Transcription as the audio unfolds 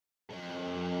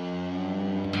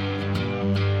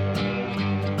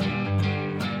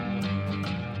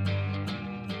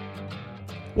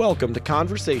Welcome to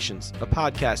Conversations, a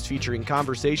podcast featuring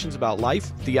conversations about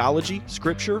life, theology,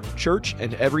 scripture, church,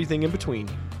 and everything in between.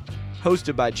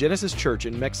 Hosted by Genesis Church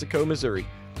in Mexico, Missouri.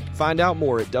 Find out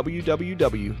more at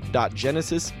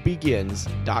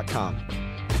www.genesisbegins.com.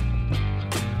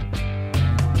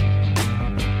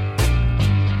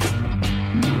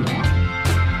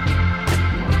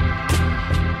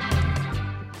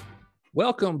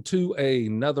 Welcome to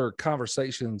another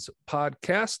Conversations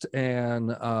podcast, and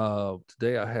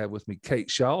today I have with me Kate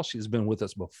Shaw. She's been with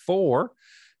us before,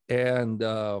 and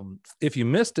if you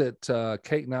missed it,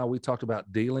 Kate and I, we talked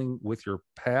about dealing with your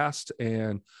past,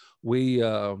 and we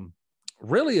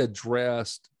really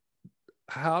addressed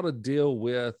how to deal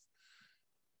with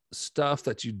stuff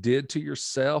that you did to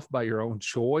yourself by your own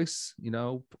choice,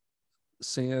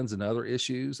 sins and other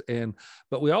issues.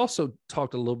 But we also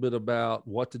talked a little bit about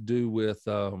what to do with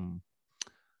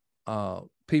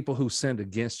people who sinned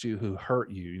against you, who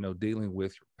hurt you, dealing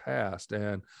with your past.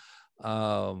 And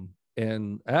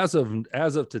as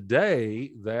of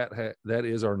today, that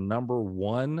is our number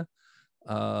one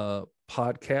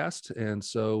podcast. And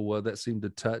so that seemed to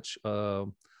touch a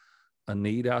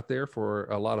need out there for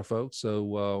a lot of folks.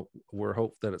 So we're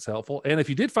hoping that it's helpful. And if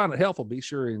you did find it helpful, be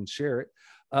sure and share it.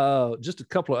 Just a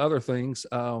couple of other things.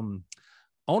 On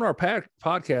our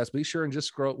podcast, be sure and just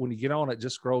scroll, when you get on it,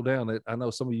 just scroll down. I know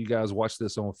some of you guys watch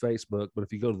this on Facebook, but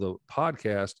if you go to the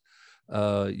podcast,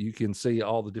 you can see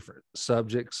all the different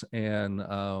subjects and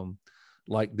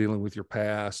like dealing with your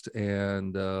past.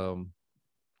 And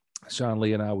Sean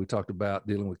Lee and I, we talked about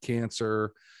dealing with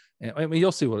cancer. And I mean,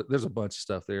 you'll see there's a bunch of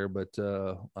stuff there, but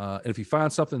if you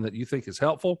find something that you think is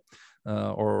helpful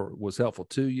or was helpful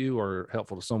to you or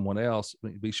helpful to someone else,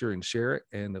 be sure and share it,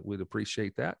 and we'd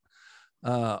appreciate that.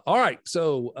 All right.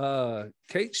 So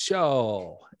Kate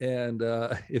Shaw, and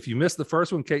if you missed the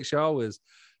first one, Kate Shaw is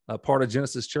a part of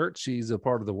Genesis Church. She's a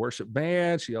part of the worship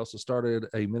band. She also started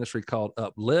a ministry called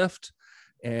Uplift.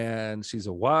 And she's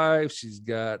a wife. She's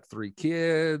got 3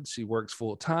 kids. She works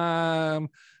full time.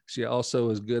 She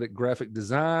also is good at graphic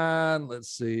design. Let's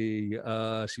see.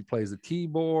 She plays the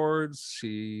keyboards.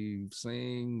 She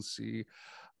sings. Be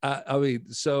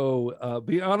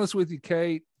honest with you,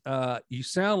 Kate, you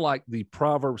sound like the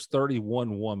Proverbs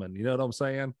 31 woman. You know what I'm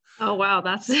saying? Oh, wow.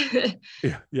 That's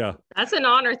yeah. That's an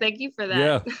honor. Thank you for that.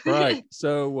 Yeah, right.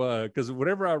 So, because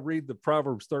whenever I read the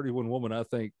Proverbs 31 woman, I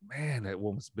think, man, that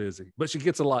woman's busy, but she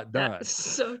gets a lot done. That's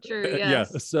so true.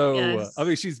 Yes. Yeah. So, yes.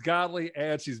 She's godly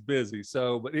and she's busy.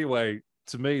 So, but anyway,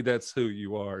 to me, that's who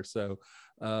you are. So,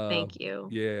 thank you.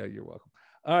 Yeah, you're welcome.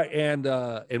 All right. And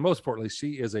most importantly,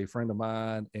 she is a friend of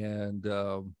mine, and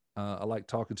I like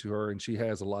talking to her, and she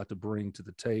has a lot to bring to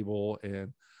the table,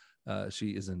 and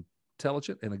she is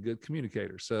intelligent and a good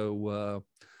communicator. So,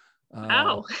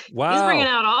 wow. He's wow. bringing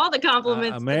out all the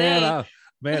compliments today.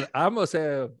 I must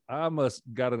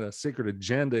got a secret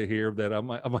agenda here that I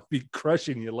might be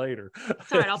crushing you later.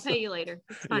 It's all right. I'll pay you later.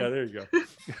 Yeah, there you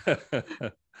go.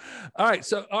 All right.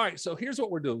 So here's what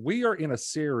we're doing. We are in a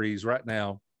series right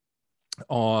now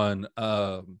on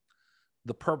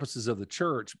the purposes of the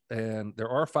church, and there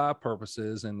are 5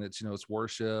 purposes, and it's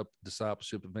worship,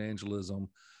 discipleship, evangelism,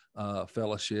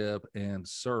 fellowship, and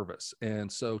service.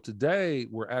 And so today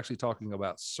we're actually talking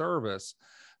about service,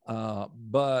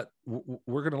 but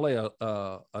we're going to lay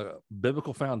a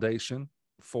biblical foundation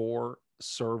for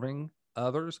serving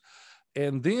others.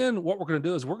 And then what we're going to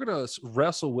do is we're going to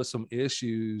wrestle with some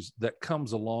issues that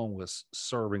comes along with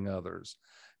serving others.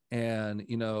 And,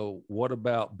 what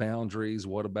about boundaries?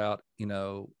 What about,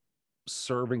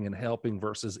 serving and helping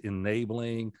versus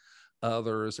enabling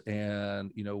others?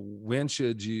 And, when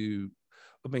should you,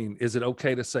 is it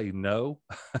okay to say no,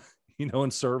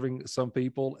 in serving some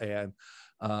people? And,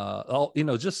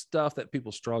 just stuff that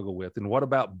people struggle with. And what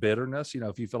about bitterness?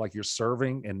 If you feel like you're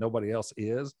serving and nobody else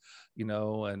is,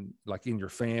 and like in your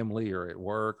family or at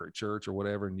work or church or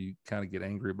whatever, and you kind of get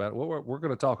angry about it. Well, we're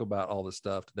going to talk about all this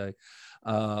stuff today.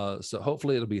 So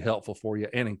hopefully it'll be helpful for you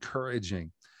and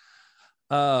encouraging.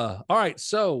 All right.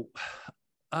 So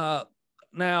now,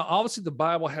 obviously the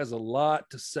Bible has a lot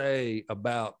to say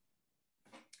about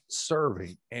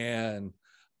serving, and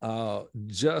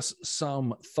just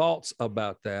some thoughts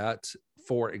about that.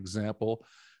 For example,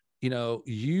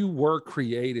 you were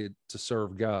created to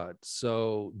serve God.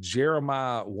 So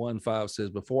Jeremiah 1:5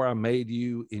 says, "Before I made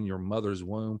you in your mother's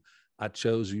womb, I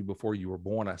chose you. Before you were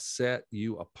born, I set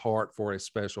you apart for a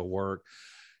special work."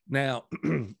 Now,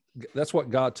 that's what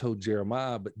God told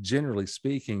Jeremiah, but generally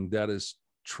speaking, that is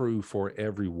true for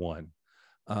everyone.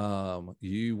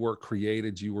 You were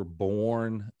created, you were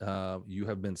born, you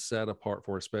have been set apart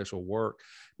for a special work.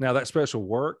 Now, that special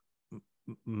work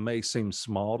may seem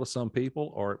small to some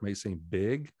people, or it may seem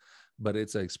big, but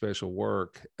it's a special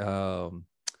work because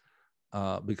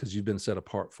you've been set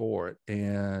apart for it.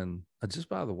 And just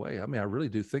by the way, I mean, I really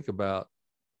do think about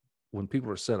when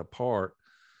people are set apart.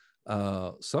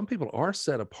 Some people are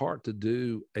set apart to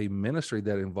do a ministry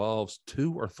that involves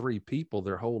 2 or 3 people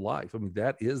their whole life. I mean,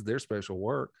 that is their special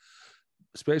work,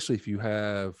 especially if you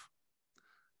have,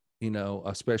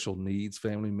 a special needs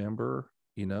family member,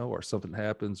 or something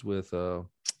happens with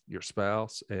your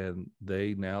spouse and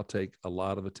they now take a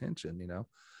lot of attention,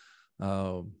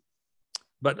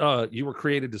 but you were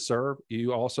created to serve.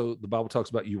 You also, the Bible talks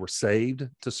about you were saved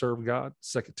to serve God.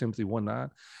 2 Timothy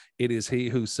 1:9. It is he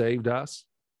who saved us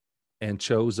and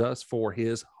chose us for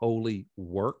his holy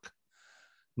work,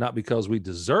 not because we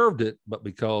deserved it, but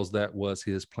because that was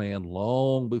his plan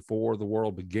long before the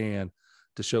world began,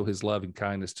 to show his loving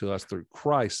kindness to us through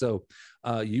Christ. So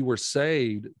you were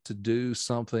saved to do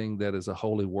something that is a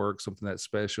holy work, something that's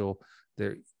special.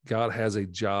 There, God has a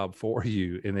job for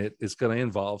you, and it's going to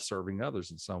involve serving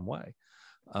others in some way.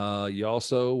 You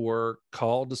also were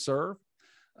called to serve.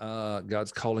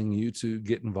 God's calling you to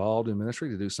get involved in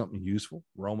ministry, to do something useful.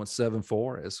 Romans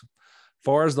 7:4, as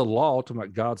far as the law, talking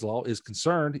about God's law, is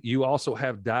concerned, you also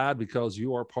have died because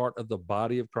you are part of the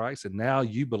body of Christ, and now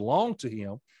you belong to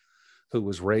him who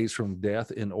was raised from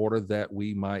death, in order that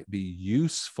we might be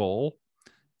useful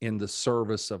in the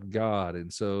service of God.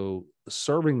 And so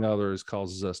serving others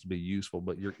causes us to be useful,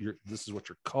 but this is what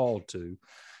you're called to.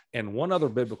 And one other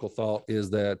biblical thought is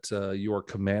that you are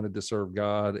commanded to serve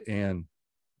God. And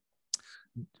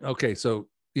okay, so,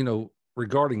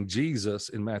 regarding Jesus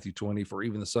in Matthew 20, for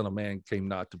even the Son of Man came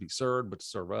not to be served, but to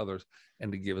serve others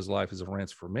and to give his life as a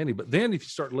ransom for many. But then if you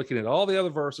start looking at all the other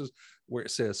verses where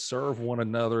it says serve one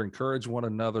another, encourage one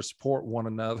another, support one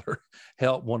another,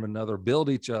 help one another, build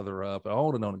each other up,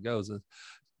 on and on it goes.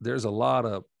 There's a lot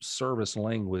of service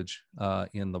language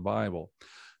in the Bible.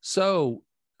 So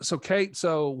Kate,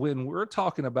 so when we're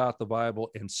talking about the Bible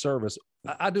and service,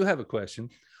 I do have a question.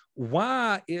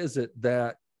 Why is it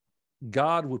that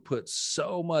God would put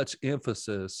so much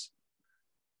emphasis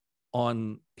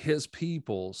on his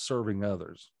people serving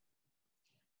others?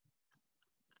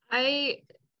 I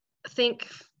think,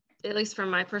 at least from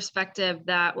my perspective,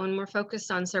 that when we're focused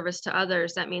on service to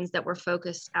others, that means that we're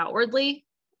focused outwardly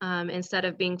instead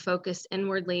of being focused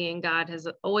inwardly. And God has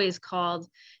always called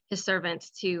his servants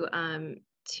to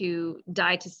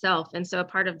die to self. And so a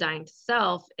part of dying to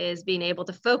self is being able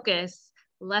to focus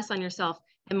less on yourself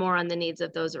and more on the needs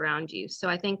of those around you. So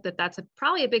I think that that's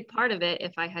probably a big part of it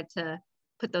if I had to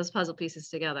put those puzzle pieces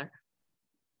together.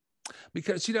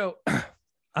 Because,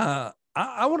 I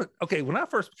want to, okay, when I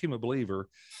first became a believer,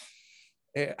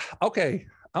 okay,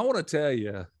 I want to tell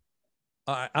you,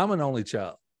 I'm an only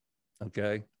child,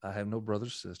 okay? I have no brothers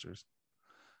or sisters.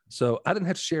 So I didn't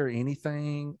have to share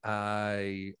anything.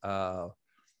 I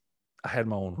had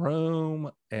my own room,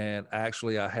 and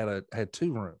actually I had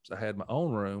 2 rooms. I had my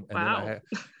own room, and wow.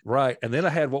 and then I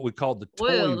had what we called the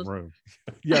toy room.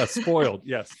 Yes, spoiled.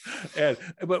 Yes.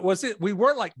 But we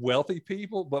weren't like wealthy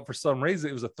people, but for some reason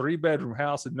it was a 3-bedroom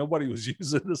house and nobody was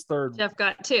using this third. Jeff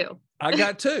got 2. I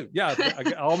got 2. Yeah.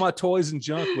 All my toys and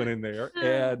junk went in there,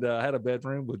 and I had a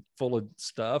bedroom full of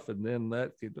stuff. And then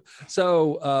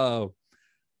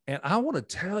and I want to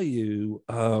tell you,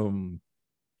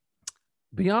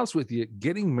 be honest with you,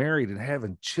 getting married and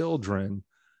having children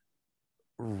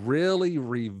really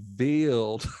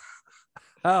revealed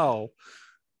how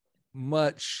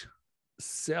much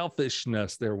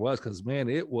selfishness there was, because man,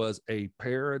 it was a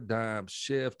paradigm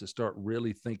shift to start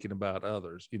really thinking about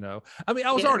others. I mean,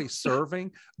 I was already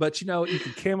serving, but you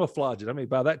can camouflage it. I mean,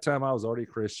 by that time I was already a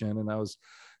Christian and I was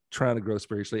trying to grow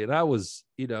spiritually, and I was,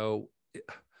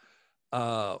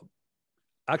 I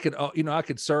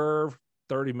could serve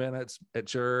 30 minutes at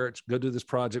church, go do this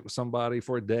project with somebody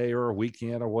for a day or a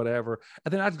weekend or whatever,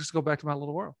 and then I'd just go back to my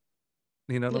little world.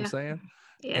 You know what I'm saying?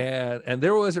 Yeah. And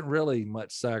there wasn't really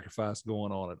much sacrifice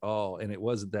going on at all, and it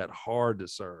wasn't that hard to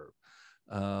serve.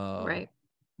 Right.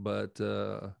 But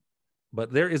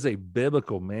there is a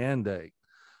biblical mandate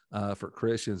for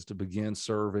Christians to begin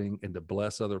serving and to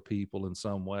bless other people in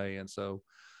some way. And so,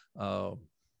 I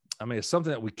mean, it's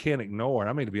something that we can't ignore.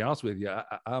 I mean, to be honest with you,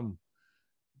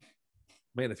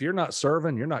 man, if you're not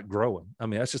serving, you're not growing. I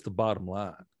mean, that's just the bottom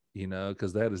line,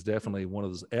 because that is definitely one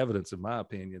of those evidence, in my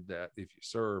opinion, that if you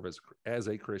serve as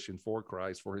a Christian for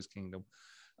Christ, for his kingdom,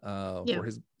 for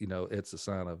his, it's a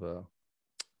sign of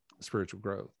spiritual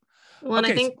growth. Well, and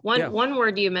I think one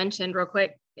word you mentioned real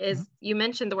quick is you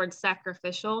mentioned the word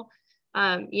sacrificial.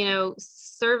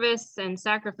 Service and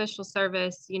sacrificial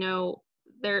service,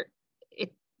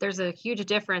 there's a huge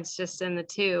difference just in the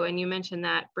two. And you mentioned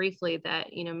that briefly, that,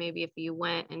 maybe if you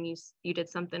went and you did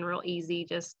something real easy,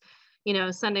 just,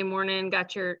 Sunday morning,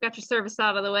 got your service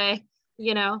out of the way,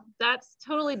 that's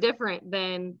totally different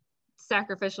than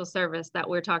sacrificial service that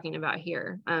we're talking about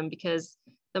here. Because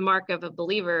the mark of a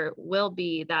believer will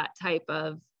be that type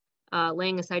of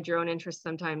laying aside your own interests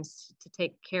sometimes to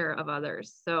take care of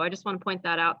others. So I just want to point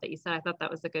that out that you said. I thought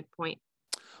that was a good point.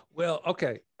 Well,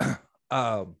 okay.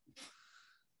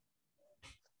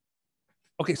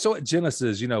 Okay, so at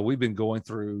Genesis, we've been going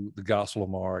through the Gospel of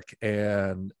Mark,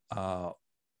 and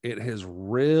it has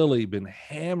really been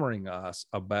hammering us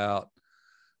about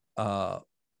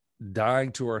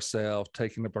dying to ourselves,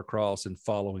 taking up our cross, and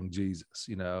following Jesus,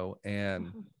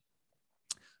 and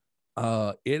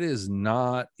it is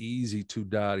not easy to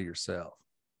die to yourself,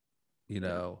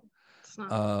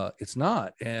 it's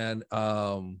not. And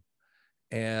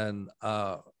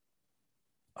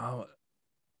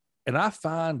I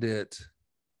find it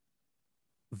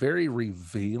very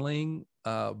revealing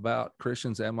about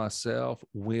Christians and myself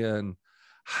when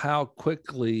how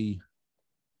quickly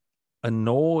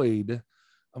annoyed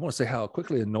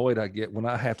I get when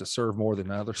I have to serve more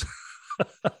than others.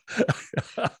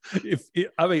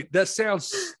 That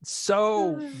sounds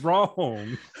so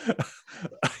wrong,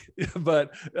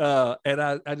 but and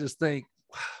I just think,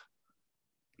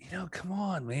 come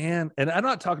on, man. And I'm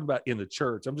not talking about in the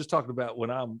church. I'm just talking about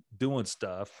when I'm doing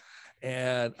stuff.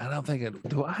 And I'm thinking,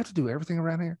 do I have to do everything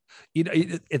around here? You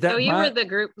were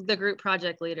the group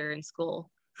project leader in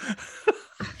school.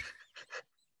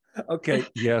 Okay.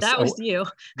 Yes. That was you.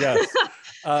 Yes.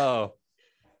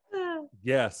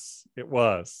 Yes, it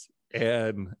was.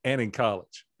 And in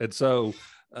college. And so,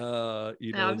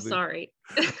 I'm sorry.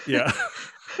 Yeah.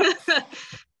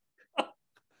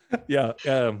 Yeah.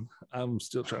 I'm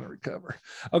still trying to recover.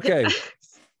 Okay.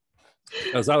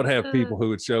 Because I would have people who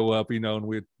would show up, and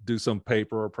we'd do some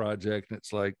paper or project, and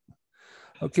it's like,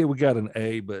 okay, we got an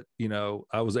A, but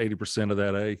I was 80% of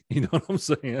that A. You know what I'm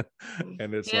saying?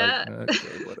 And it's like,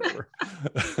 okay, whatever.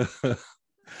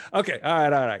 Okay, all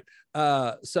right.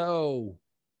 So,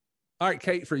 all right,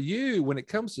 Kate, for you, when it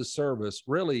comes to service,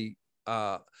 really,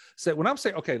 so when I'm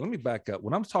saying, okay, let me back up.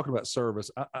 When I'm talking about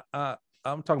service,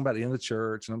 I'm talking about in the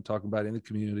church, and I'm talking about in the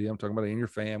community. I'm talking about in your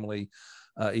family.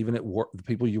 Even at work, the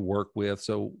people you work with.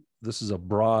 So this is a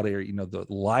broad area, the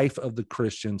life of the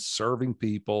Christian, serving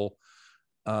people.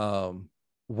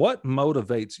 What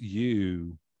motivates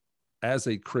you as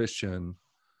a Christian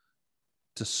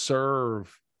to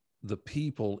serve the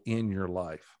people in your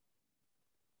life?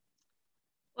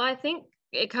 Well, I think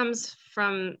it comes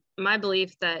from my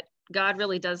belief that God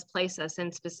really does place us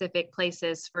in specific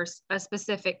places for a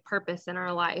specific purpose in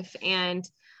our life. And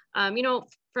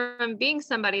from being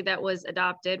somebody that was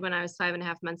adopted when I was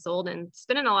 5.5 months old and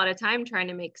spending a lot of time trying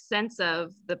to make sense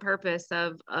of the purpose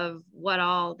of what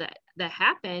all that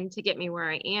happened to get me where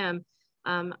I am,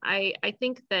 I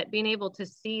think that being able to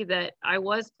see that I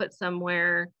was put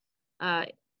somewhere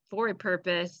for a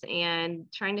purpose and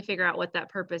trying to figure out what that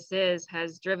purpose is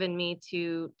has driven me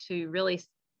to really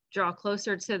draw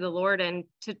closer to the Lord and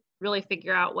to really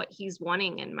figure out what He's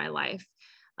wanting in my life.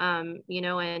 And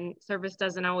service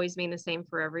doesn't always mean the same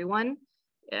for everyone.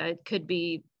 It could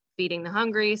be feeding the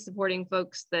hungry, supporting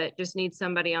folks that just need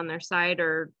somebody on their side,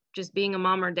 or just being a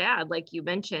mom or dad, like you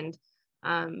mentioned.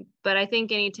 But I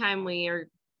think anytime we are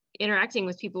interacting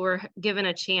with people, we're given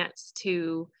a chance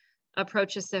to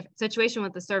approach a situation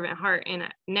with a servant heart.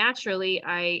 And naturally,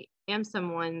 I am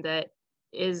someone that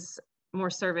is more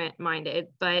servant minded,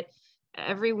 but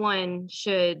everyone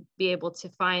should be able to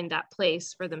find that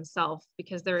place for themselves,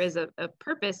 because there is a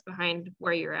purpose behind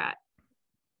where you're at.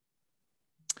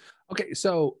 Okay,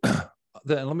 so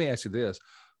then let me ask you this.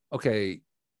 Okay,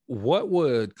 what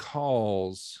would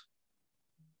cause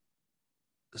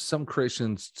some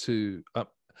Christians to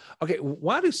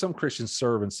why do some Christians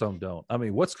serve and some don't? I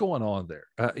mean, what's going on there?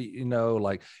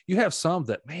 Like you have some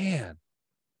that, man,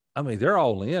 I mean, they're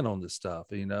all in on this stuff,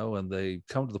 and they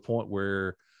come to the point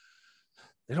where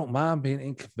they don't mind being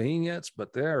inconvenienced,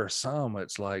 but there are some,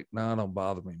 it's like, no, don't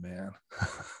bother me, man.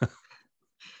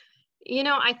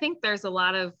 I think there's a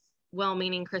lot of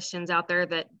well-meaning Christians out there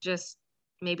that just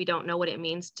maybe don't know what it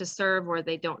means to serve, or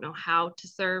they don't know how to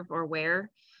serve or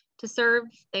where to serve.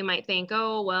 They might think,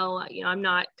 oh, well, I'm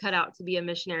not cut out to be a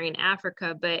missionary in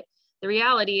Africa. But the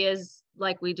reality is,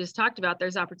 like we just talked about,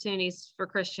 there's opportunities for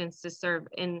Christians to serve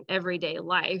in everyday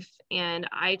life. And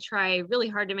I try really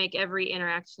hard to make every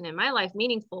interaction in my life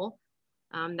meaningful.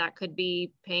 That could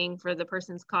be paying for the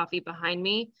person's coffee behind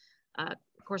me. Of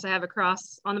course, I have a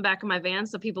cross on the back of my van,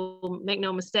 so people make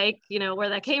no mistake, where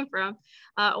that came from.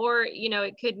 Or,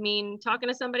 it could mean talking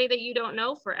to somebody that you don't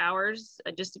know for hours,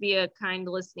 just to be a kind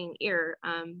listening ear.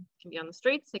 It can be on the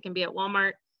streets, it can be at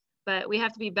Walmart, but we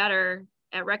have to be better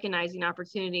at recognizing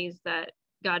opportunities that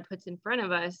God puts in front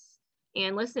of us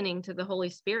and listening to the Holy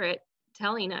Spirit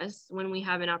telling us when we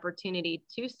have an opportunity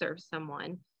to serve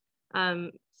someone.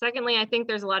 Secondly, I think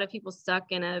there's a lot of people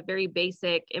stuck in a very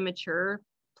basic, immature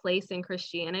place in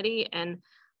Christianity. And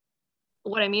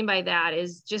what I mean by that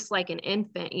is just like an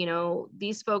infant,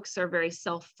 these folks are very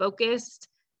self-focused.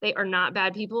 They are not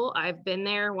bad people. I've been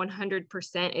there 100%.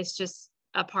 It's just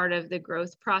a part of the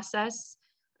growth process.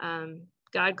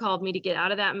 God called me to get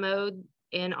out of that mode.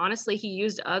 And honestly, he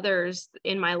used others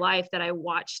in my life that I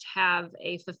watched have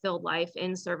a fulfilled life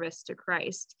in service to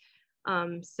Christ.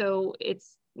 So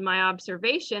it's my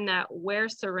observation that where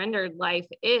surrendered life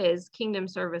is, kingdom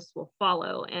service will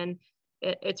follow. And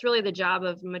it's really the job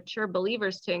of mature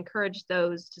believers to encourage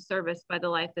those to service by the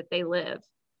life that they live.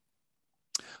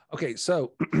 Okay,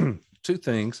 so two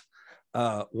things.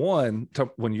 One,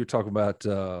 when you're talking about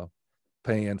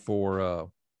paying for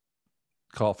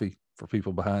coffee for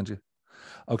people behind you.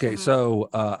 Okay, so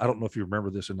I don't know if you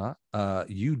remember this or not.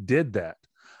 You did that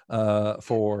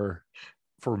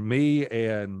for me,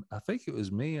 and I think it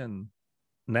was me and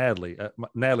Natalie.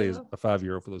 Natalie is a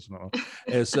 5-year-old for those who don't know.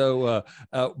 And so,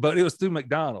 but it was through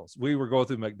McDonald's. We were going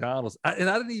through McDonald's, and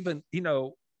I didn't even,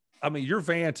 I mean, your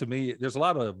van to me, there's a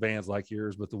lot of vans like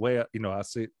yours, but the way I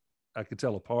see it, I can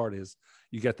tell apart is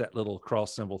you got that little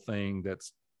cross symbol thing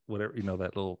that's whatever,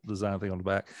 that little design thing on the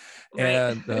back.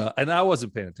 Right. And I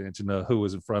wasn't paying attention to who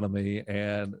was in front of me.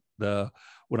 And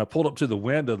when I pulled up to the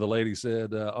window, the lady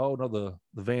said, oh no, the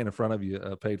van in front of you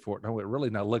paid for it. And I went, really?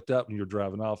 And I looked up and you were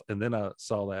driving off. And then I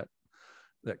saw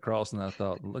that cross and I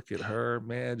thought, look at her,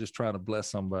 man, just trying to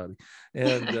bless somebody.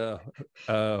 And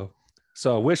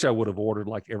so I wish I would have ordered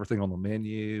like everything on the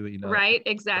menu, Right,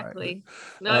 exactly.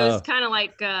 Right. No, it was kind of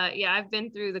like, I've been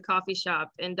through the coffee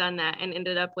shop and done that and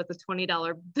ended up with a $20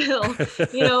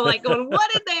 bill, like going,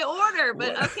 what did they order?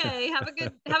 But okay, have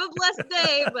a blessed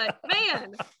day. But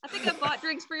man, I think I bought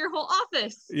drinks for your whole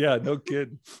office. Yeah, no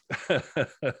kidding. But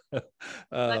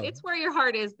it's where your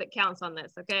heart is that counts on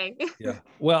this. Okay. Yeah.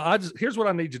 Well, here's what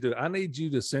I need you to do. I need you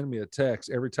to send me a text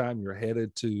every time you're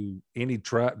headed to any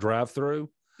drive-through.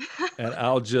 And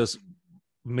I'll just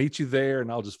meet you there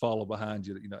and I'll just follow behind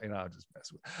you, and I'll just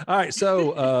mess with it. All right.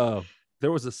 So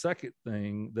there was a second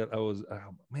thing that I was,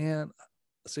 man,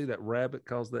 see that rabbit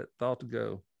caused that thought to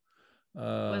go.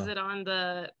 Was it on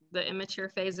the immature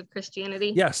phase of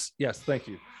Christianity? Yes. Thank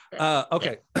you.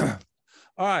 Okay. Yeah.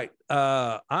 All right.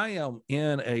 I am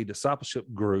in a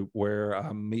discipleship group where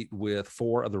I meet with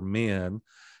 4 other men,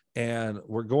 and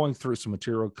we're going through some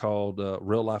material called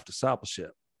Real Life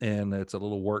Discipleship. And it's a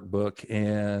little workbook.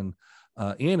 And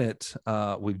in it,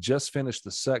 we've just finished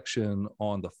the section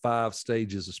on the 5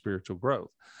 stages of spiritual growth.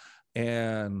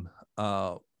 And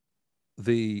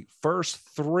the first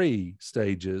 3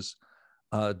 stages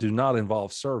do not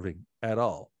involve serving at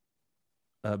all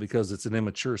because it's an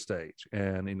immature stage.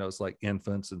 And, it's like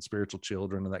infants and spiritual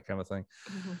children and that kind of thing.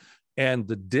 Mm-hmm. And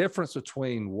the difference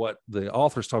between what the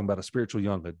author's talking about, a spiritual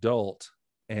young adult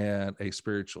and a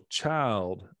spiritual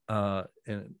child,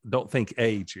 and don't think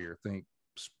age here, think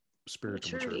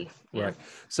spiritual maturity. Yeah. Right.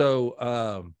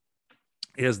 So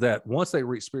is that once they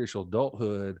reach spiritual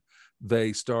adulthood,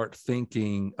 they start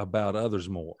thinking about others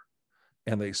more,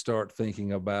 and they start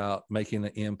thinking about making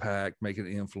an impact, making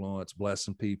an influence,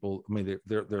 blessing people. I mean,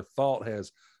 their thought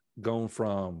has gone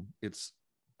from it's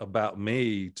about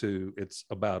me to it's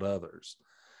about others.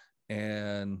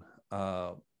 And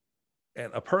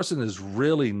a person is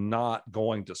really not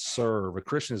going to serve. A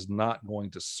Christian is not going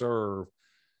to serve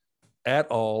at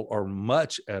all or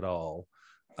much at all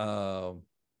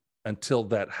until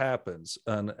that happens.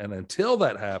 And until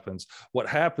that happens, what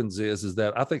happens is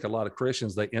that I think a lot of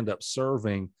Christians, they end up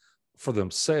serving for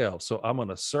themselves. So I'm going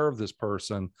to serve this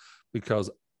person because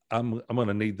I'm going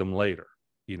to need them later.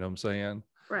 You know what I'm saying?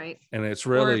 Right. And it's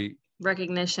really or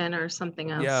recognition or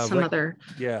something else, other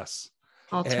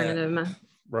alternative.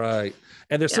 Right.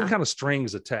 And there's some kind of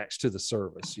strings attached to the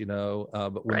service,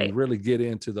 but when you really get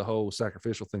into the whole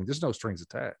sacrificial thing, there's no strings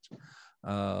attached,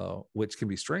 which can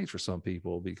be strange for some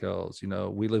people because,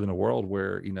 we live in a world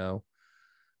where,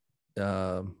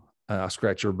 I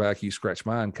scratch your back, you scratch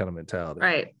mine kind of mentality.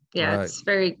 Right. Yeah. Right. It's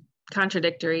very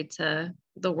contradictory to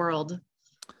the world.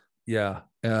 Yeah.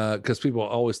 Because people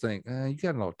always think, you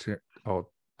got an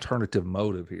alternative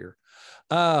motive here.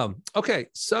 Okay.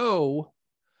 So,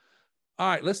 all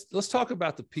right, let's talk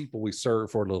about the people we serve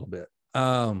for a little bit.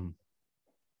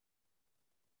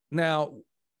 Now,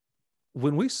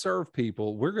 when we serve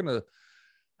people, we're going to,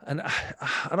 and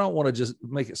I don't want to just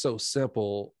make it so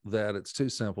simple that it's too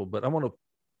simple, but I want to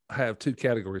have two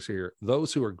categories here: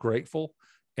 those who are grateful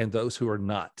and those who are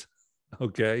not.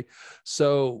 Okay.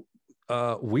 So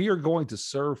we are going to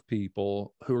serve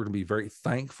people who are going to be very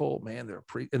thankful, man.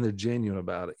 And they're genuine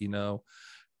about it,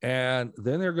 and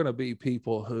then there are going to be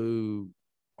people who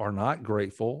are not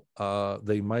grateful.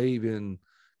 They may even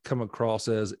come across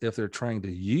as if they're trying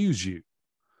to use you,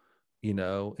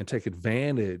 and take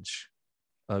advantage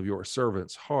of your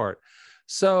servant's heart.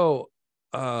 So,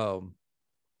 how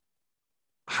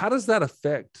does that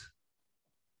affect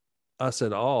us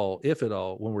at all, if at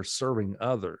all, when we're serving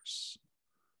others?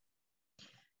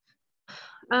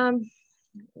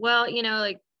 Well,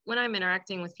 like when I'm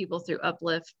interacting with people through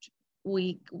Uplift,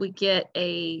 we get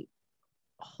a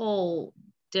whole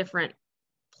different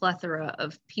plethora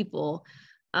of people,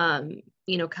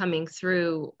 coming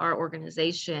through our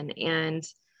organization. And,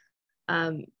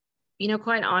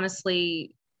 quite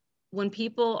honestly, when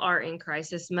people are in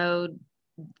crisis mode,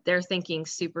 they're thinking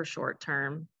super short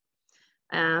term.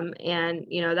 And,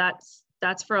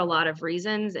 that's for a lot of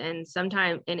reasons. And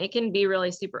sometimes, and it can be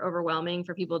really super overwhelming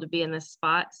for people to be in this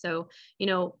spot. So,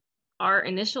 our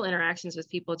initial interactions with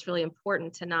people, it's really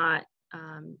important to not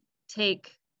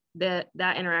take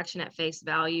that interaction at face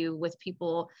value with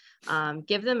people.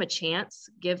 Give them a chance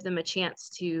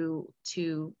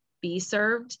to be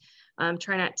served.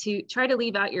 Try to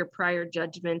leave out your prior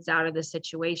judgments out of the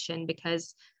situation,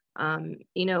 because when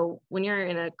you're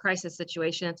in a crisis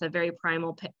situation, it's a very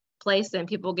primal place, and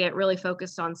people get really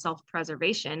focused on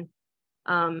self-preservation.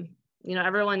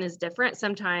 Everyone is different.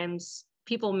 Sometimes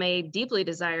people may deeply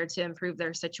desire to improve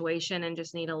their situation and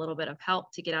just need a little bit of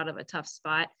help to get out of a tough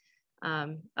spot.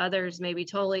 Others may be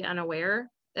totally unaware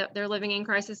that they're living in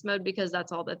crisis mode because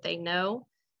that's all that they know.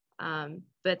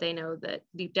 But they know that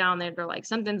deep down they're like,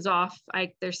 something's off.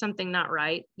 There's something not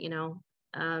right,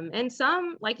 and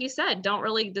some, like you said, don't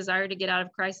really desire to get out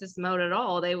of crisis mode at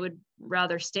all. They would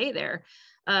rather stay there.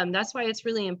 That's why it's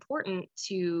really important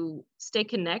to stay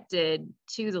connected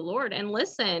to the Lord and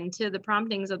listen to the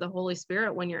promptings of the Holy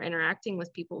Spirit when you're interacting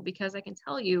with people, because I can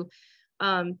tell you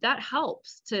that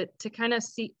helps to kind of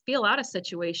feel out a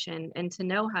situation and to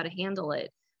know how to handle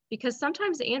it, because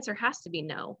sometimes the answer has to be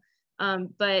no.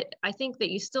 But I think that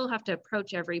you still have to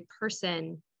approach every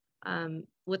person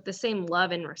with the same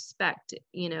love and respect,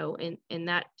 and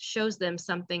that shows them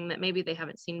something that maybe they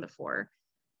haven't seen before.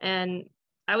 And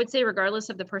I would say, regardless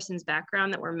of the person's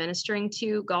background that we're ministering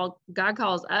to, God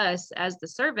calls us as the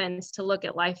servants to look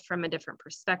at life from a different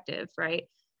perspective, right?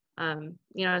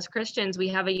 As Christians, we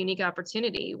have a unique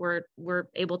opportunity. We're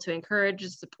able to encourage,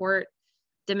 support,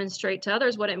 demonstrate to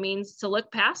others what it means to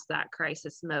look past that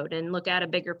crisis mode and look at a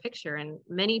bigger picture. And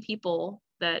many people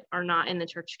that are not in the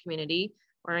church community,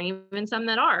 or even some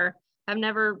that are, have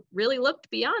never really looked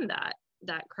beyond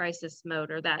that crisis mode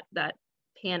or that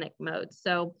panic mode.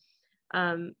 So,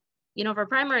 if our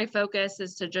primary focus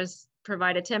is to just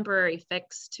provide a temporary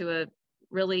fix to a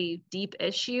really deep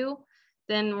issue,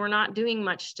 then we're not doing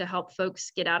much to help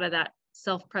folks get out of that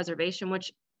self-preservation,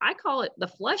 which I call it the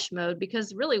flesh mode,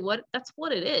 because really that's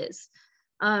what it is.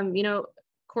 Of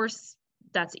course,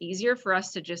 that's easier for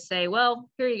us to just say, well,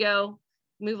 here you go,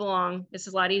 move along. This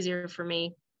is a lot easier for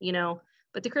me,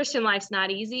 but the Christian life's not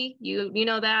easy. You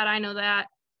know that, I know that.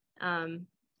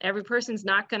 Every person's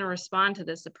not going to respond to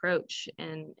this approach.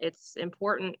 And it's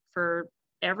important for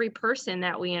every person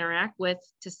that we interact with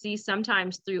to see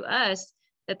sometimes through us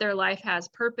that their life has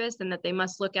purpose and that they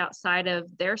must look outside of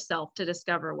their self to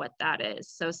discover what that is.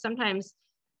 So sometimes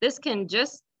this can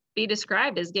just be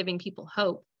described as giving people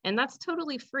hope, and that's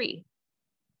totally free.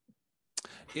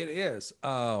 It is.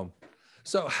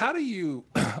 So how do you,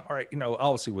 all right,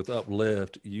 obviously with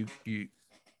Uplift, you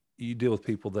deal with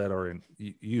people that are in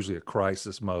usually a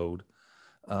crisis mode.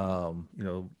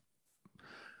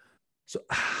 So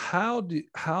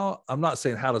how, I'm not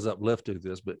saying how does Uplift do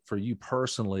this, but for you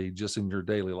personally, just in your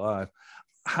daily life,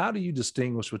 how do you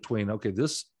distinguish between, okay,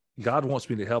 God wants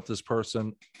me to help this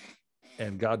person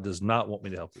and God does not want me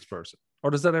to help this person?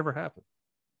 Or does that ever happen?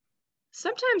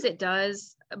 Sometimes it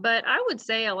does, but I would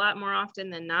say a lot more often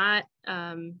than not.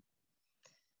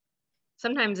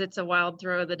 Sometimes it's a wild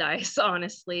throw of the dice,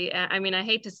 honestly. I mean, I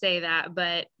hate to say that,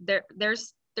 but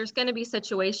there's going to be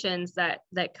situations that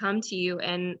come to you,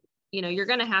 and you're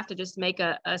going to have to just make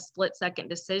a split-second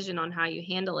decision on how you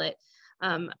handle it.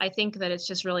 I think that it's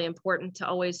just really important to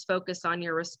always focus on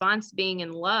your response being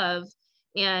in love,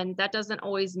 and that doesn't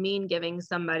always mean giving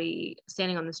somebody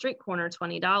standing on the street corner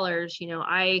 $20.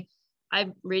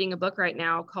 I'm reading a book right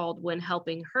now called When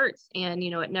Helping Hurts. And,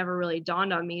 it never really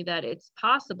dawned on me that it's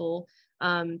possible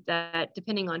that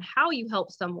depending on how you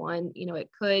help someone, it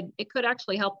could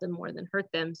actually help them more than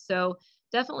hurt them. So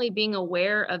definitely being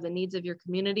aware of the needs of your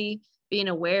community, being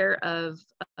aware of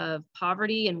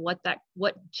poverty and what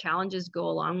challenges go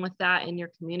along with that in your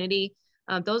community.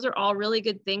 Those are all really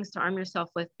good things to arm yourself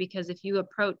with, because if you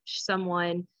approach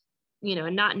someone,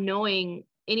 not knowing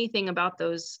anything about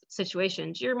those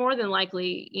situations, you're more than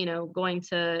likely, going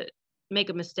to make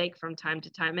a mistake from time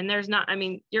to time.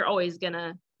 And you're always going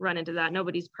to run into that.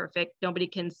 Nobody's perfect. Nobody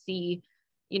can see,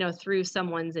 through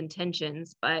someone's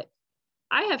intentions. But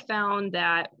I have found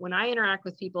that when I interact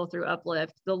with people through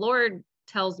Uplift, the Lord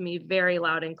tells me very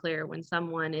loud and clear when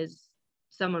someone is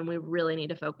someone we really need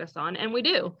to focus on. And we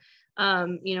do.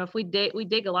 If we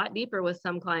dig a lot deeper with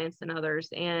some clients than others,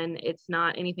 and it's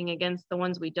not anything against the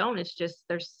ones we don't. It's just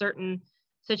there's certain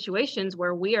situations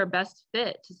where we are best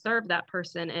fit to serve that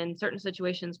person, and certain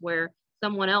situations where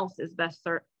someone else is best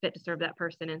fit to serve that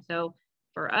person. And so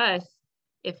for us,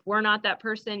 if we're not that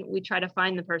person, we try to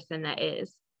find the person that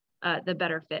is the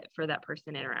better fit for that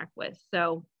person to interact with.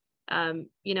 So,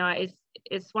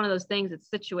 it's one of those things. It's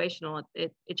situational.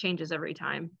 It changes every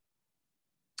time.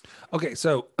 Okay,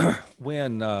 so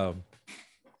when all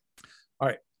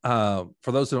right,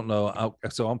 for those who don't know,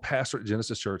 so I'm pastor at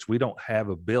Genesis Church. We don't have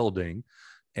a building,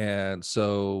 and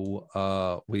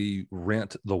so we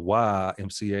rent the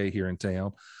YMCA here in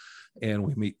town, and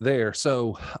we meet there.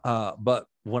 So, but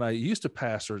when I used to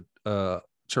pastor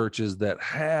churches that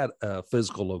had a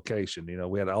physical location,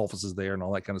 we had offices there and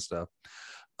all that kind of stuff.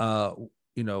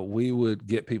 We would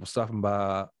get people stopping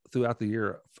by throughout the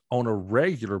year on a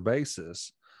regular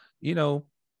basis,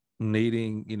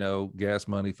 needing, gas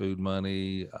money, food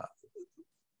money,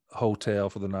 hotel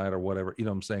for the night or whatever, what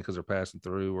I'm saying? Cause they're passing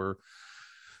through,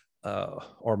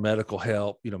 or medical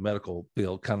help, medical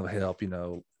bill kind of help,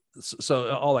 so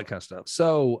all that kind of stuff.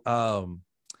 So,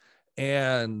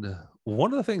 and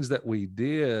one of the things that we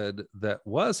did that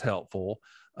was helpful.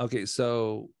 Okay.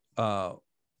 So,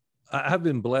 I've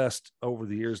been blessed over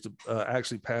the years to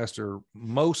actually pastor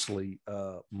mostly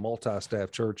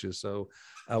multi-staff churches. So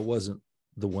I wasn't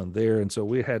the one there. And so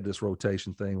we had this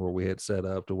rotation thing where we had set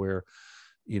up to where,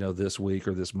 this week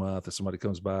or this month, if somebody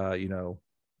comes by,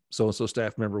 so-and-so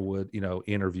staff member would,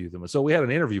 interview them. And so we had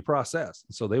an interview process.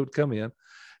 And so they would come in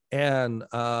and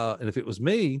if it was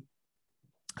me,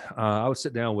 I would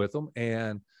sit down with them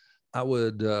and I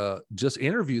would just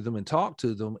interview them and talk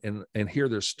to them and hear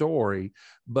their story,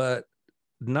 but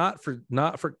not for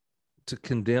to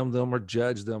condemn them or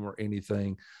judge them or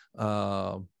anything.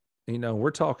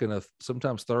 We're talking of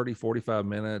sometimes 30, 45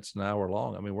 minutes, an hour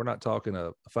long. I mean, we're not talking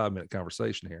a 5-minute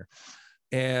conversation here.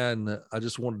 And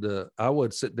I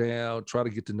would sit down, try to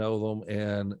get to know them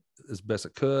and as best I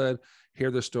could, hear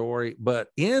their story. But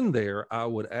in there, I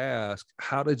would ask,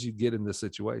 how did you get in this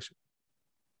situation?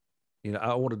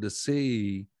 I wanted to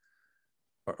see,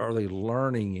 are they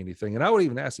learning anything? And I would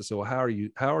even ask them, so how are you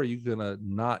going to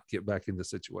not get back in the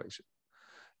situation?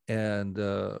 And,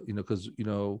 because,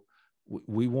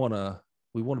 we want to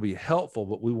be helpful,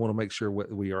 but we want to make sure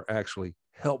we are actually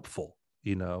helpful,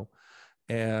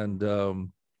 and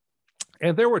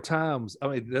there were times, I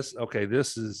mean, this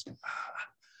is,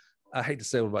 I hate to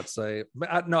say what I'm about to say,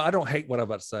 but I don't hate what I'm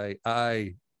about to say.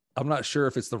 I'm not sure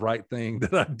if it's the right thing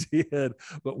that I did,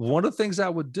 but one of the things I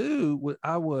would do,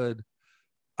 I would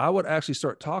actually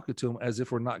start talking to them as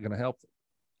if we're not going to help them.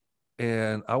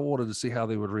 And I wanted to see how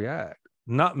they would react,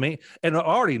 not me. And I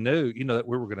already knew, that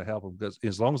we were going to help them, because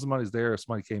as long as the money's there, if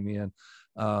somebody came in,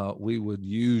 we would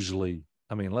usually,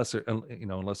 unless there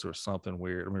was something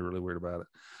weird, really weird about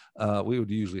it, we would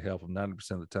usually help them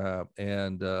 90% of the time.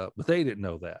 And, but they didn't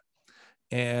know that.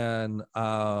 And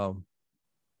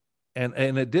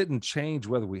it didn't change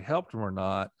whether we helped them or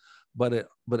not, but it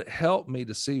helped me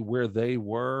to see where they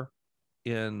were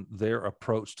in their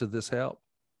approach to this help,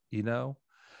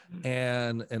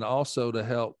 and also to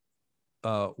help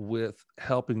with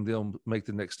helping them make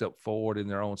the next step forward in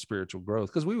their own spiritual growth.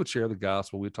 Because we would share the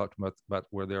gospel. We talked about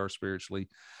where they are spiritually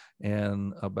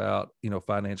and about,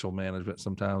 financial management.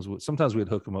 Sometimes we'd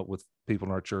hook them up with people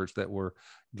in our church that were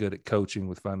good at coaching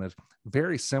with finance,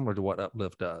 very similar to what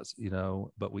Uplift does,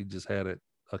 but we just had it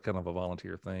a kind of a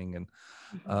volunteer thing. And,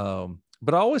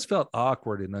 but I always felt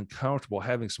awkward and uncomfortable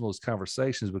having some of those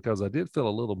conversations, because I did feel a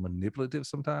little manipulative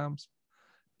sometimes,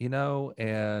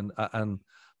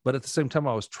 but at the same time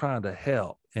I was trying to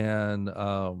help. And,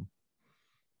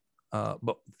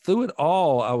 but through it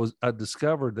all, I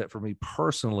discovered that for me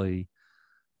personally,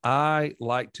 I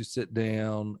like to sit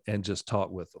down and just talk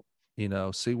with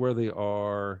them, see where they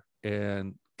are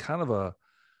and kind of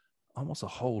almost a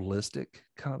holistic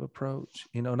kind of approach,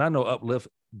 you know, and I know Uplift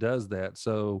does that.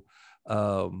 So,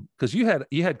 cause you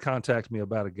had contacted me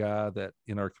about a guy that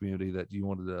in our community that you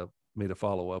wanted me to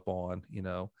follow up on, you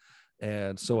know?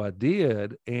 And so I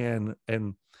did. And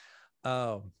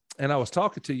I was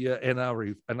talking to you and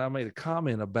I made a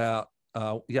comment about,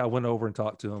 I went over and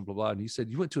talked to him, blah, blah. And you said,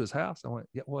 you went to his house? I went,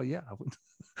 yeah, well, yeah, I went,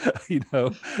 you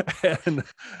know, and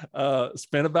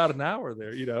spent about an hour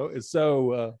there, you know. And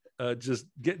so just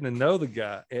getting to know the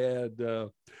guy and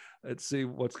let's see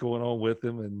what's going on with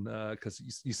him. And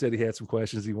because you said he had some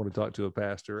questions, he wanted to talk to a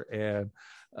pastor. And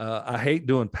I hate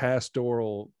doing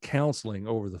pastoral counseling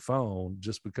over the phone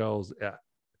just because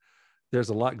there's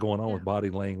a lot going on with body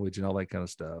language and all that kind of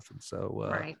stuff. And so,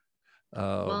 right.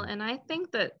 Well, and I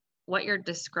think that what you're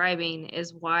describing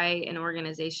is why an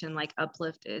organization like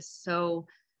Uplift is so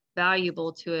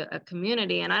valuable to a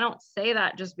community. And I don't say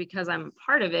that just because I'm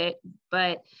part of it,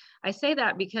 but I say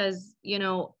that because, you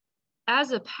know,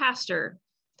 as a pastor,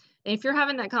 if you're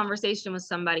having that conversation with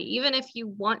somebody, even if you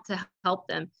want to help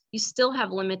them, you still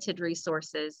have limited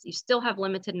resources. You still have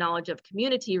limited knowledge of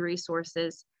community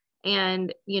resources.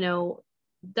 And, you know,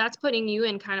 that's putting you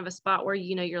in kind of a spot where,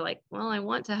 you know, you're like, well, I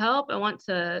want to help,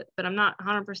 but I'm not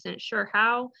 100% sure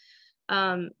how,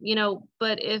 you know,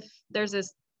 but if there's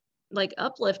this like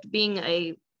Uplift being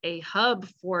a hub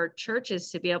for churches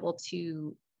to be able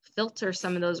to filter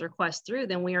some of those requests through,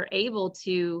 then we are able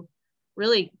to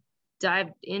really dive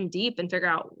in deep and figure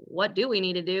out what do we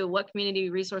need to do, what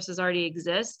community resources already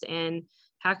exist, and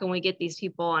how can we get these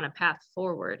people on a path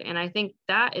forward. And I think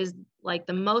that is like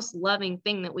the most loving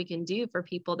thing that we can do for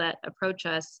people that approach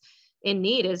us in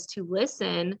need, is to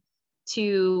listen,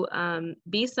 to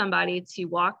be somebody to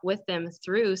walk with them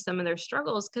through some of their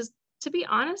struggles. Because to be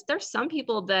honest, there's some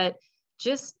people that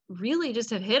just really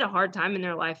just have hit a hard time in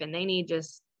their life and they need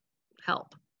just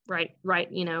help right,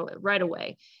 you know, right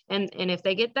away. And if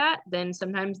they get that, then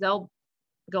sometimes they'll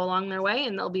go along their way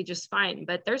and they'll be just fine.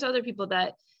 But there's other people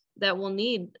that will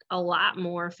need a lot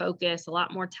more focus, a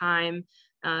lot more time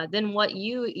than what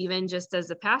you even just as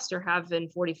a pastor have in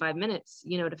 45 minutes,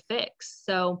 you know, to fix.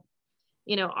 So,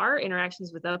 you know, our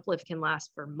interactions with Uplift can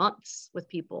last for months with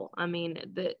people. I mean,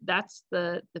 that's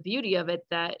the beauty of it,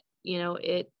 that, you know,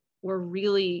 we're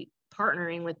really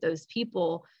partnering with those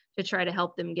people to try to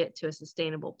help them get to a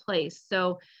sustainable place.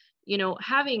 So, you know,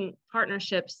 having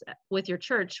partnerships with your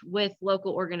church, with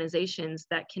local organizations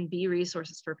that can be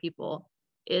resources for people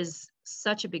is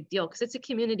such a big deal, because it's a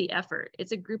community effort.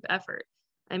 It's a group effort.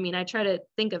 I mean, I try to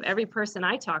think of every person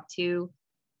I talk to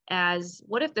as,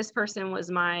 what if this person was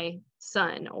my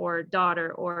son or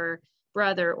daughter or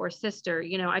brother or sister?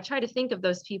 You know, I try to think of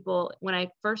those people when I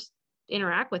first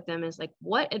interact with them as like,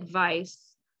 what advice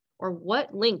or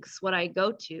what links would I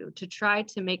go to try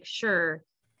to make sure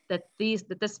that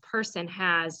this person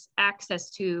has access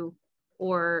to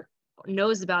or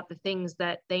knows about the things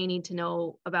that they need to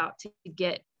know about to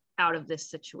get out of this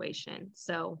situation.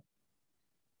 So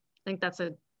I think that's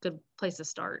a good place to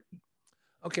start.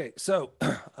 Okay. So,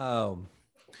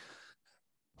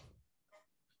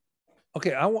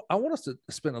 okay. I want us to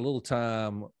spend a little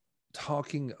time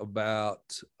talking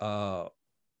about,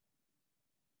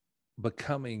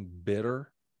 becoming bitter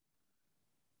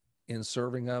in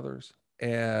serving others.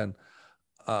 And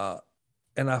I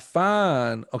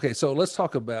find, okay, so let's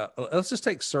just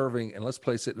take serving and let's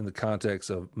place it in the context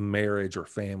of marriage or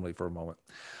family for a moment.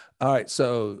 All right.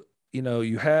 So, you know,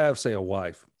 you have, say, a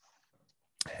wife,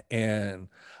 and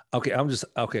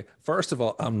okay. First of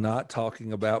all, I'm not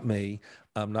talking about me.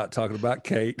 I'm not talking about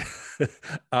Kate.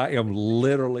 I am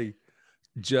literally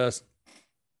just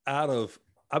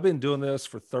I've been doing this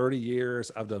for 30 years.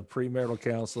 I've done premarital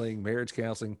counseling, marriage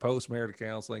counseling, post-marital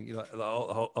counseling, you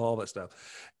know, all that stuff.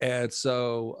 And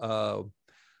so,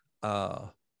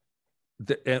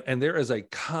 and there is a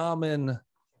common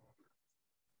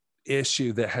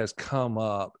issue that has come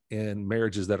up in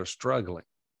marriages that are struggling.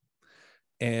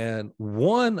 And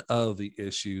one of the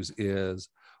issues is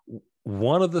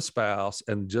one of the spouse,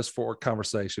 and just for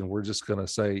conversation, we're just going to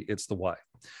say it's the wife.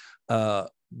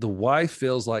 The wife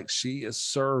feels like she is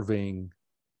serving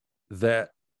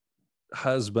that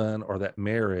husband or that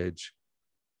marriage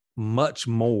much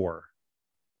more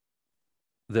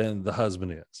than the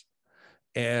husband is.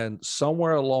 And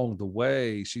somewhere along the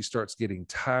way, she starts getting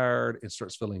tired and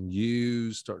starts feeling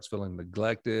used, starts feeling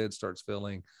neglected, starts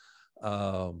feeling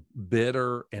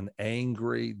bitter and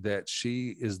angry that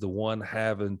she is the one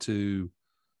having to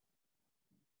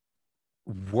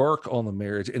work on the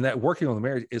marriage, and that working on the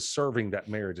marriage is serving that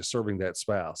marriage, is serving that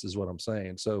spouse, is what I'm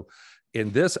saying. So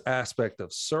in this aspect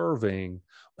of serving,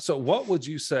 so what would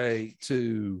you say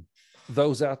to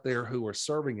those out there who are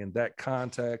serving in that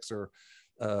context, or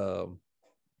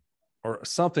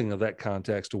something of that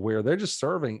context, to where they're just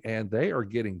serving and they are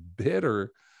getting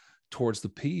bitter towards the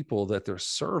people that they're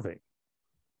serving?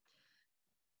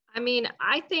 I mean,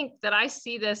 I think that I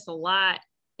see this a lot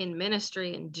in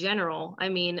ministry in general. I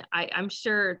mean, I'm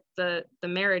sure the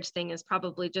marriage thing is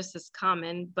probably just as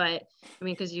common, but I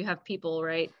mean, because you have people,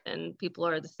 right? And people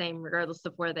are the same regardless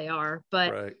of where they are.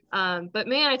 But Right. But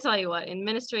man, I tell you what, in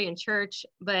ministry and church,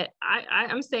 but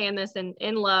I'm saying this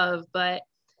in love, but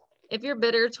if you're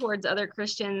bitter towards other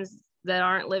Christians that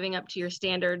aren't living up to your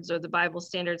standards or the Bible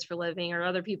standards for living, or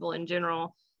other people in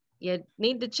general, you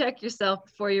need to check yourself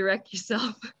before you wreck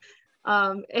yourself.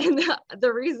 And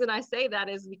the reason I say that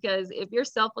is because if you're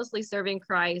selflessly serving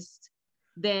Christ,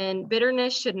 then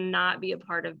bitterness should not be a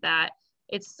part of that.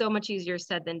 It's so much easier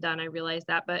said than done. I realize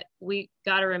that, but we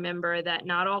got to remember that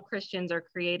not all Christians are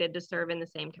created to serve in the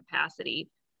same capacity.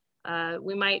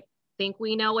 We might think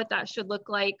we know what that should look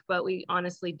like, but we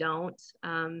honestly don't.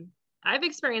 I've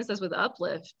experienced this with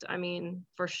Uplift. I mean,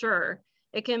 for sure.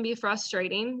 It can be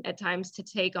frustrating at times to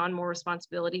take on more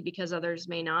responsibility because others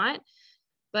may not.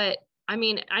 But I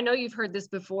mean, I know you've heard this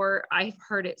before. I've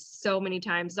heard it so many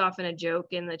times. It's often a joke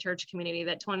in the church community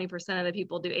that 20% of the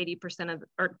people do 80% of,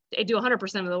 or they do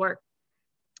 100% of the work.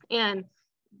 And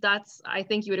I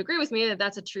think you would agree with me that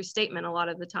that's a true statement a lot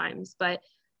of the times. But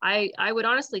I would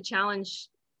honestly challenge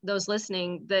those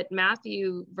listening that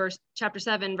Matthew chapter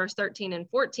 7, verse 13 and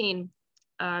 14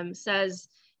 says,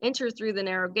 "Enter through the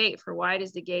narrow gate, for wide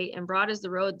is the gate and broad is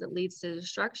the road that leads to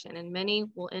destruction, and many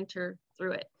will enter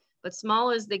through it. But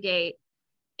small is the gate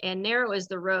and narrow is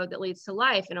the road that leads to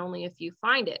life, and only a few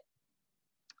find it."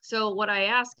 So what I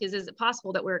ask is it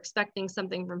possible that we're expecting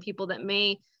something from people that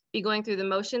may be going through the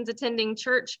motions attending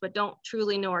church, but don't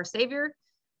truly know our Savior?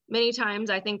 Many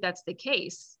times I think that's the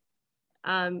case.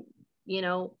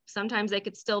 Sometimes they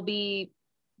could still be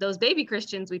those baby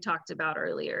Christians we talked about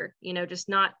earlier, just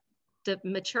not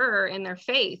mature in their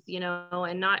faith,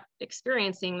 and not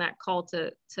experiencing that call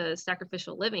to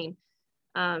sacrificial living.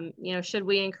 Should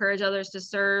we encourage others to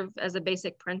serve as a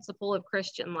basic principle of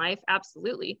Christian life?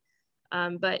 Absolutely.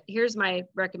 But here's my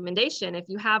recommendation. If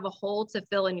you have a hole to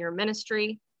fill in your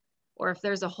ministry, or if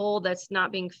there's a hole that's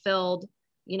not being filled,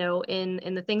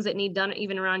 in the things that need done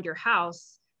even around your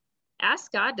house,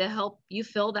 ask God to help you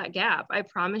fill that gap. I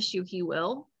promise you he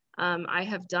will. I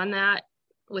have done that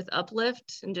with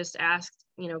Uplift and just asked,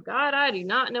 God, I do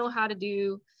not know how to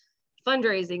do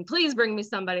fundraising. Please bring me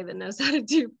somebody that knows how to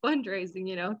do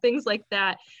fundraising, things like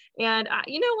that. And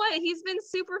you know what? He's been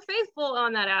super faithful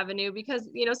on that avenue, because,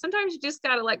 sometimes you just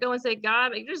got to let go and say,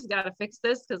 God, you just got to fix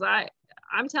this. Because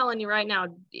I'm telling you right now,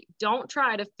 don't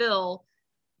try to fill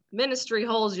ministry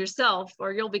holes yourself,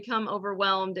 or you'll become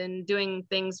overwhelmed and doing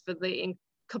things for the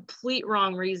complete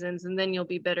wrong reasons. And then you'll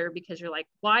be bitter because you're like,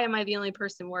 why am I the only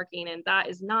person working? And that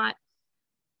is not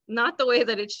the way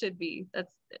that it should be.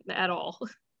 That's at all.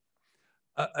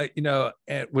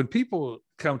 And when people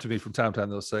come to me from time to time,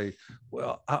 they'll say,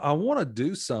 well, I want to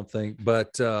do something,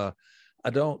 but I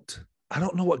don't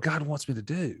know what God wants me to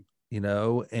do,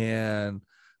 and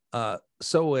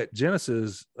so at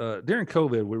Genesis, during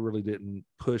COVID, we really didn't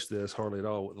push this hardly at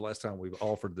all. The last time we've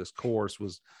offered this course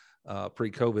was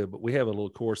pre-COVID, but we have a little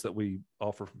course that we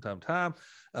offer from time to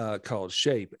time called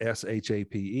SHAPE,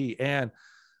 SHAPE. And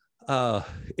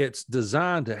it's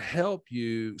designed to help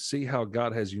you see how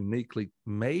God has uniquely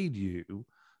made you,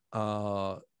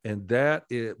 and that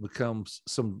it becomes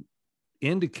some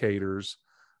indicators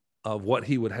of what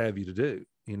he would have you to do.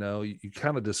 You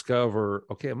kind of discover,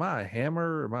 okay, am I a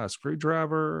hammer? Am I a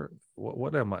screwdriver?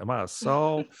 What am I? Am I a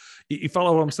saw? You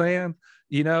follow what I'm saying?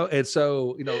 And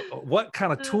so, what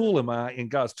kind of tool am I in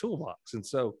God's toolbox? And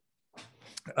so,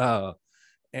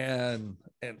 and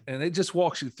it just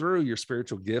walks you through your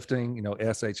spiritual gifting,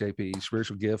 SHAPE,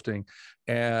 spiritual gifting.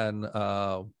 And,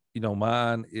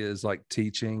 mine is like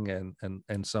teaching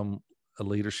and some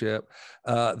leadership.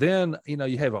 Then,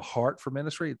 you have a heart for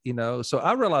ministry, so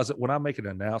I realize that when I make an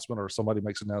announcement, or somebody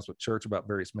makes an announcement at church about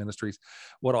various ministries,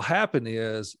 what'll happen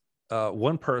is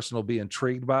one person will be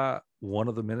intrigued by one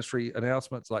of the ministry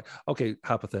announcements, like, okay,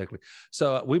 hypothetically.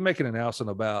 So we make an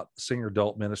announcement about senior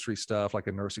adult ministry stuff, like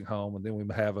a nursing home. And then we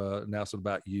have an announcement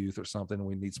about youth or something, and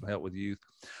we need some help with youth.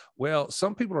 Well,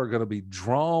 some people are going to be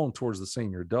drawn towards the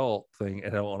senior adult thing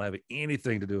and don't have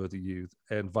anything to do with the youth,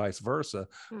 and vice versa.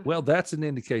 Mm-hmm. Well, that's an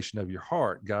indication of your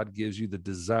heart. God gives you the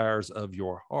desires of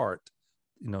your heart,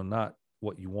 not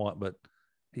what you want, but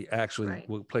he actually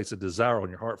will place a desire on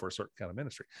your heart for a certain kind of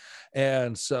ministry.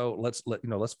 And so let's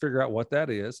figure out what that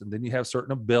is. And then you have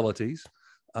certain abilities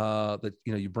that,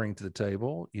 you bring to the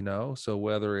table, so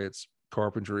whether it's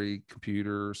carpentry,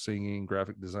 computer, singing,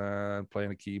 graphic design,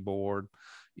 playing a keyboard,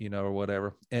 or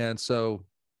whatever. And so,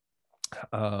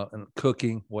 and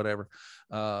cooking, whatever.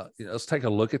 Let's take a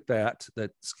look at that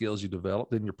skills you develop.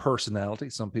 Then your personality.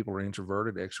 Some people are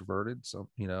introverted, extroverted.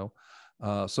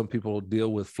 Some people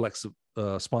deal with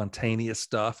spontaneous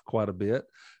stuff quite a bit.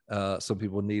 Some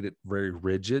people need it very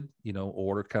rigid,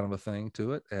 order kind of a thing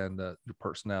to it. And your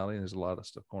personality, and there's a lot of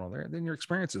stuff going on there. And then your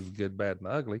experiences, good, bad, and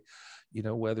ugly,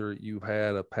 whether you've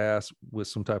had a past with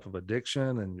some type of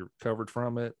addiction and you're recovered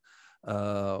from it,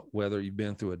 whether you've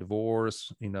been through a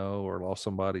divorce, or lost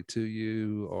somebody to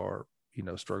you, or,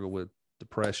 struggle with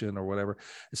depression or whatever.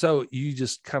 So you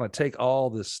just kind of take all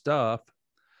this stuff,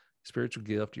 spiritual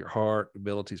gift, your heart,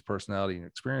 abilities, personality, and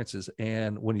experiences.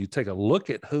 And when you take a look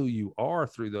at who you are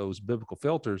through those biblical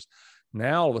filters,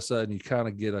 now all of a sudden you kind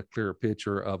of get a clearer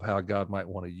picture of how God might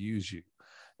want to use you.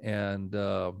 And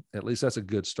at least that's a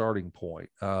good starting point.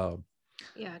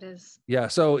 Yeah, it is. Yeah.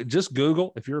 So just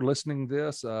Google, if you're listening to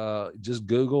this, just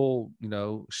Google,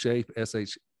 SHAPE,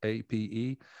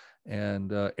 SHAPE,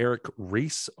 and Eric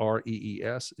Ries,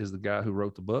 REES, is the guy who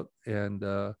wrote the book. And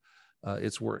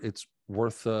it's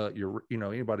worth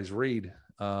anybody's read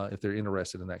if they're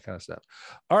interested in that kind of stuff.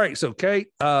 All right. So Kate,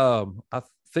 I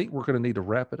think we're going to need to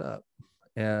wrap it up,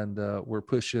 and we're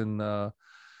pushing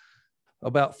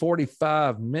about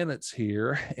 45 minutes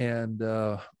here. And,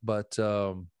 but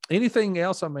anything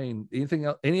else? I mean,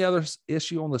 any other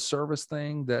issue on the service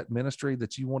thing, that ministry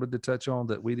that you wanted to touch on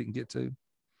that we didn't get to?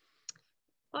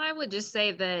 Well, I would just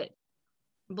say that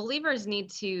believers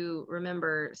need to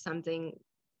remember something.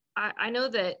 I know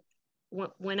that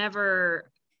whenever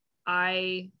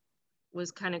I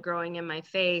was kind of growing in my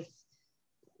faith,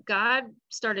 God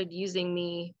started using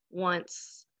me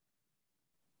once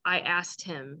I asked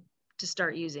him to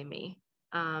start using me.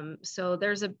 So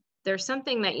there's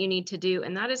something that you need to do,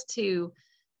 and that is to,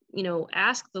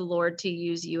 ask the Lord to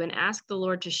use you, and ask the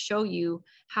Lord to show you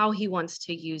how he wants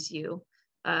to use you,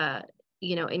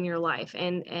 in your life,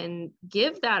 and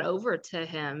give that over to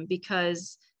him,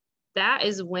 because that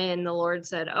is when the Lord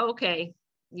said, oh, okay,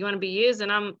 you want to be used?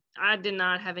 And I did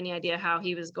not have any idea how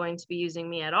he was going to be using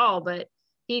me at all, but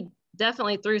he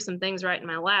definitely threw some things right in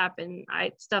my lap, and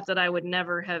stuff that I would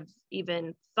never have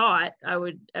even thought I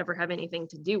would ever have anything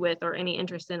to do with or any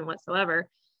interest in whatsoever.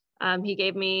 He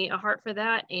gave me a heart for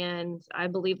that, and I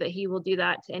believe that he will do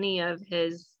that to any of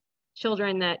his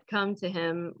children that come to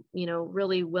him,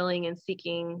 really willing and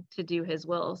seeking to do his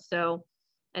will. So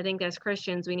I think as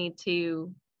Christians, we need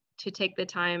to take the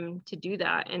time to do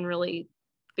that and really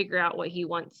figure out what he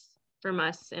wants from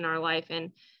us in our life.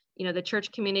 And, the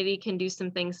church community can do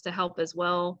some things to help as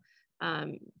well,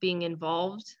 being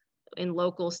involved in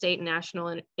local, state, national,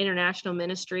 and international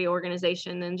ministry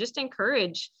organization, and just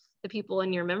encourage the people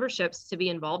in your memberships to be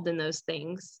involved in those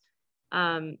things.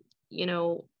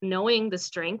 Knowing the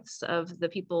strengths of the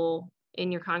people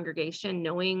in your congregation,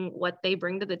 knowing what they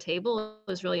bring to the table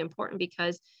is really important,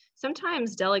 because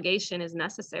sometimes delegation is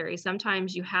necessary.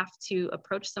 Sometimes you have to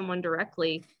approach someone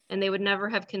directly, and they would never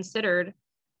have considered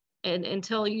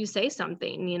until you say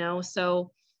something,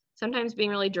 so sometimes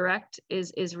being really direct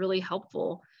is really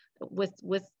helpful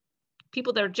with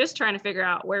people that are just trying to figure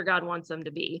out where God wants them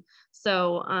to be.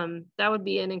 So that would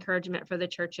be an encouragement for the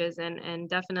churches, and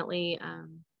definitely,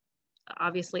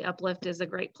 obviously Uplift is a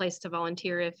great place to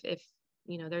volunteer if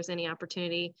there's any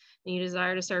opportunity and you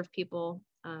desire to serve people.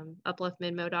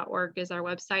 Upliftmidmo.org is our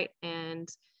website, and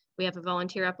we have a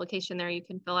volunteer application there you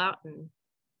can fill out and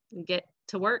get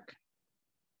to work.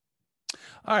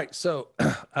 All right. So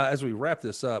as we wrap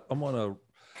this up, I'm going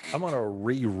to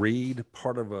reread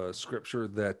part of a scripture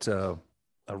that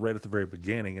I read at the very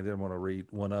beginning, and then I'm going to read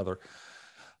one other.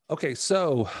 Okay.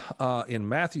 So in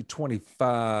Matthew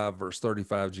 25, verse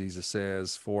 35, Jesus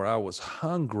says, "For I was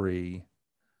hungry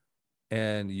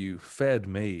and you fed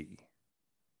me.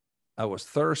 I was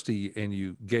thirsty and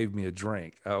you gave me a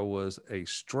drink. I was a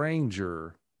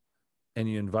stranger and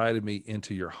you invited me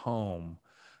into your home.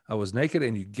 I was naked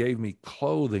and you gave me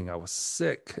clothing. I was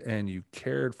sick and you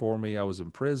cared for me. I was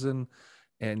in prison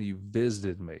and you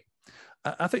visited me."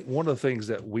 I think one of the things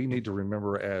that we need to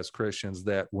remember as Christians,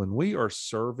 that when we are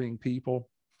serving people,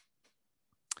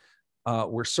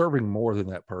 we're serving more than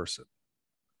that person.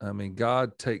 I mean,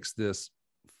 God takes this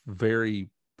very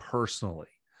personally.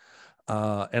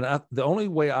 And the only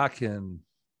way I can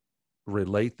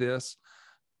relate this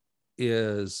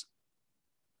is,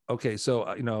 okay, so,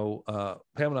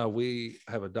 Pam and I, we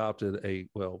have adopted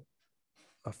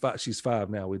she's 5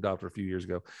 now. We adopted her a few years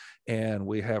ago, and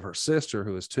we have her sister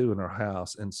who is 2 in our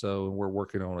house. And so we're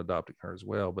working on adopting her as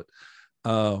well. But,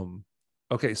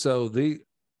 okay, so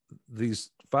these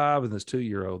 5 and this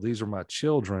 2-year-old, these are my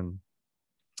children.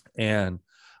 And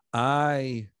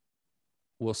I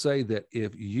will say that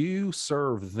if you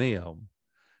serve them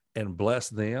and bless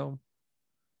them,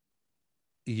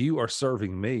 you are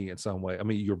serving me in some way. I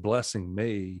mean, you're blessing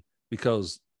me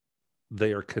because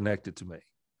they are connected to me.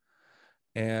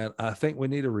 And I think we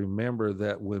need to remember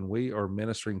that when we are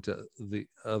ministering to the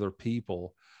other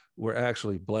people, we're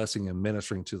actually blessing and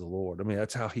ministering to the Lord. I mean,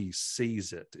 that's how he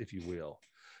sees it, if you will.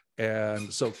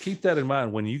 And so keep that in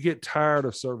mind when you get tired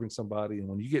of serving somebody, and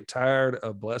when you get tired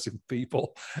of blessing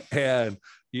people, and,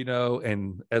 you know,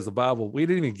 and as the Bible, we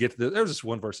didn't even get to this. There's this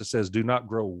one verse that says, do not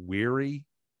grow weary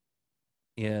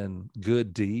in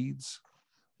good deeds.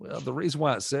 Well, the reason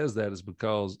why it says that is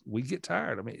because we get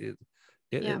tired. I mean,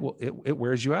 it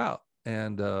wears you out,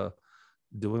 and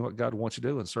doing what God wants you to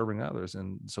do and serving others.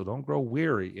 And so don't grow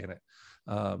weary in it,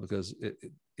 because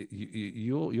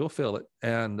you'll feel it.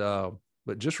 And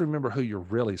but just remember who you're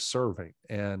really serving,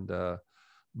 and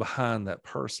behind that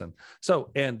person.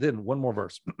 So, and then one more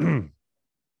verse. All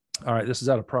right, this is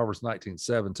out of Proverbs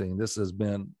 19:17. This has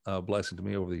been a blessing to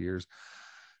me over the years.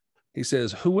 He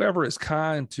says, whoever is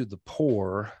kind to the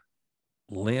poor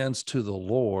lends to the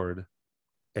Lord,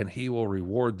 and he will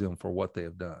reward them for what they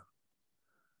have done.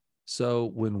 So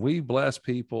when we bless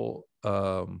people,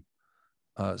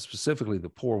 specifically the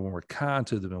poor, when we're kind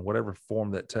to them in whatever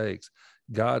form that takes,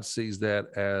 God sees that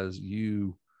as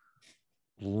you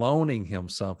loaning him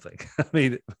something. I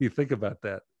mean, if you think about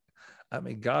that, I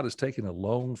mean, God is taking a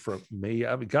loan from me.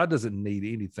 I mean, God doesn't need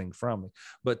anything from me,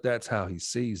 but that's how he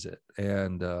sees it.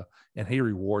 And he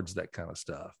rewards that kind of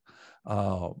stuff.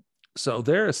 So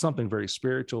there is something very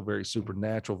spiritual, very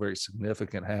supernatural, very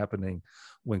significant happening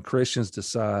when Christians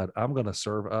decide, I'm going to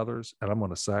serve others, and I'm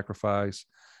going to sacrifice,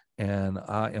 and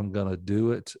I am going to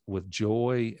do it with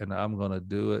joy, and I'm going to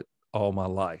do it all my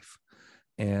life.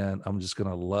 And I'm just going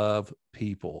to love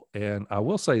people. And I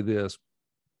will say this,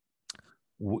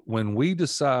 when we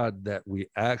decide that we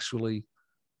actually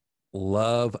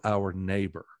love our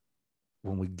neighbor,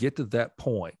 when we get to that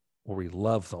point where we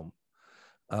love them,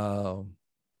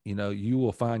 you know, you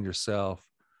will find yourself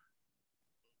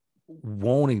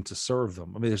wanting to serve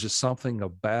them. I mean, there's just something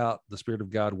about the Spirit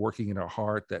of God working in our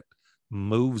heart that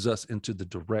moves us into the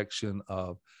direction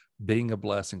of being a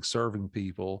blessing, serving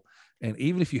people. And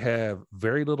even if you have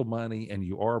very little money and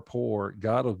you are poor,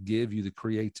 God will give you the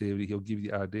creativity. He'll give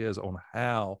you the ideas on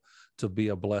how to be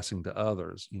a blessing to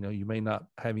others. You know, you may not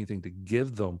have anything to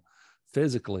give them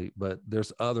physically, but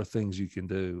there's other things you can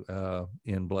do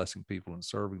in blessing people and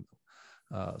serving them.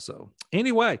 So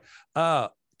anyway,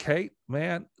 Kate,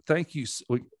 man, thank you.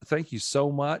 Thank you so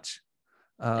much.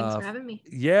 Thanks for having me.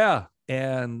 Yeah.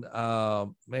 And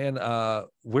man,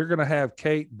 we're going to have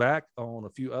Kate back on a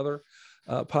few other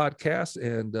podcasts,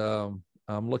 and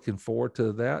I'm looking forward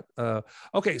to that.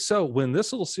 Okay. So when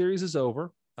this little series is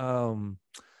over, I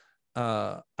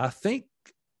think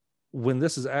when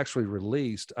this is actually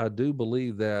released, I do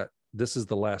believe that this is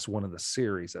the last one of the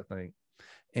series, I think,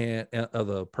 and of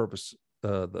the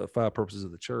 5 purposes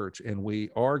of the church. And we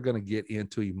are going to get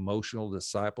into emotional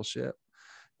discipleship,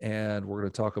 and we're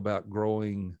going to talk about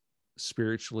growing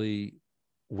spiritually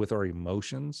with our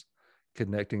emotions,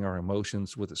 connecting our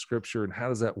emotions with the scripture, and how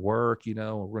does that work? You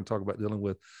know, we're going to talk about dealing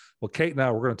with, well, Kate and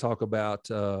I, we're going to talk about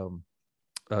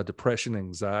depression,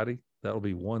 anxiety. That'll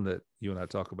be one that you and I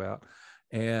talk about.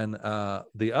 And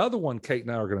the other one Kate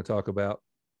and I are going to talk about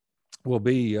will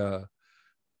be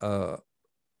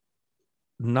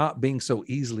not being so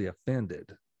easily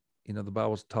offended. You know, the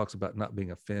Bible talks about not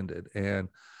being offended. And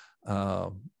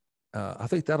I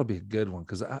think that'll be a good one,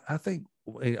 because I think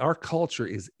our culture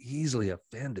is easily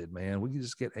offended, man. We can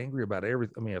just get angry about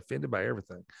everything. I mean, offended by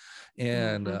everything.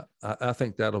 And I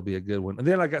think that'll be a good one. And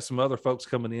then I got some other folks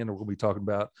coming in, and we'll be talking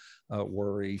about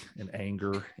worry and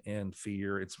anger and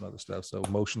fear and some other stuff. So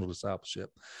emotional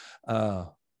discipleship.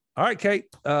 All right, Kate,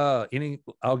 I'll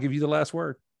give you the last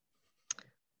word.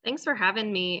 Thanks for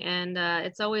having me. And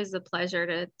it's always a pleasure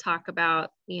to talk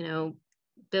about, you know,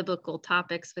 biblical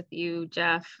topics with you,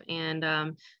 Jeff. And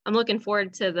I'm looking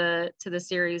forward to the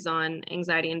series on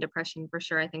anxiety and depression for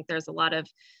sure. I think there's a lot of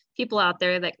people out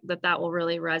there that will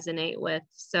really resonate with.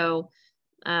 So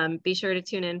be sure to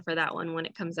tune in for that one when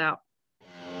it comes out.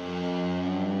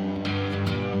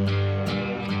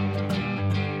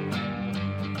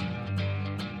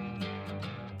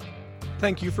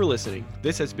 Thank you for listening.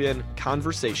 This has been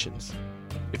Conversations.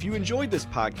 If you enjoyed this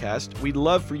podcast, we'd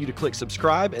love for you to click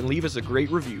subscribe and leave us a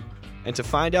great review. And to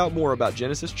find out more about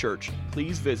Genesis Church,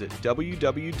 please visit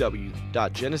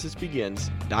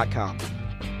www.genesisbegins.com.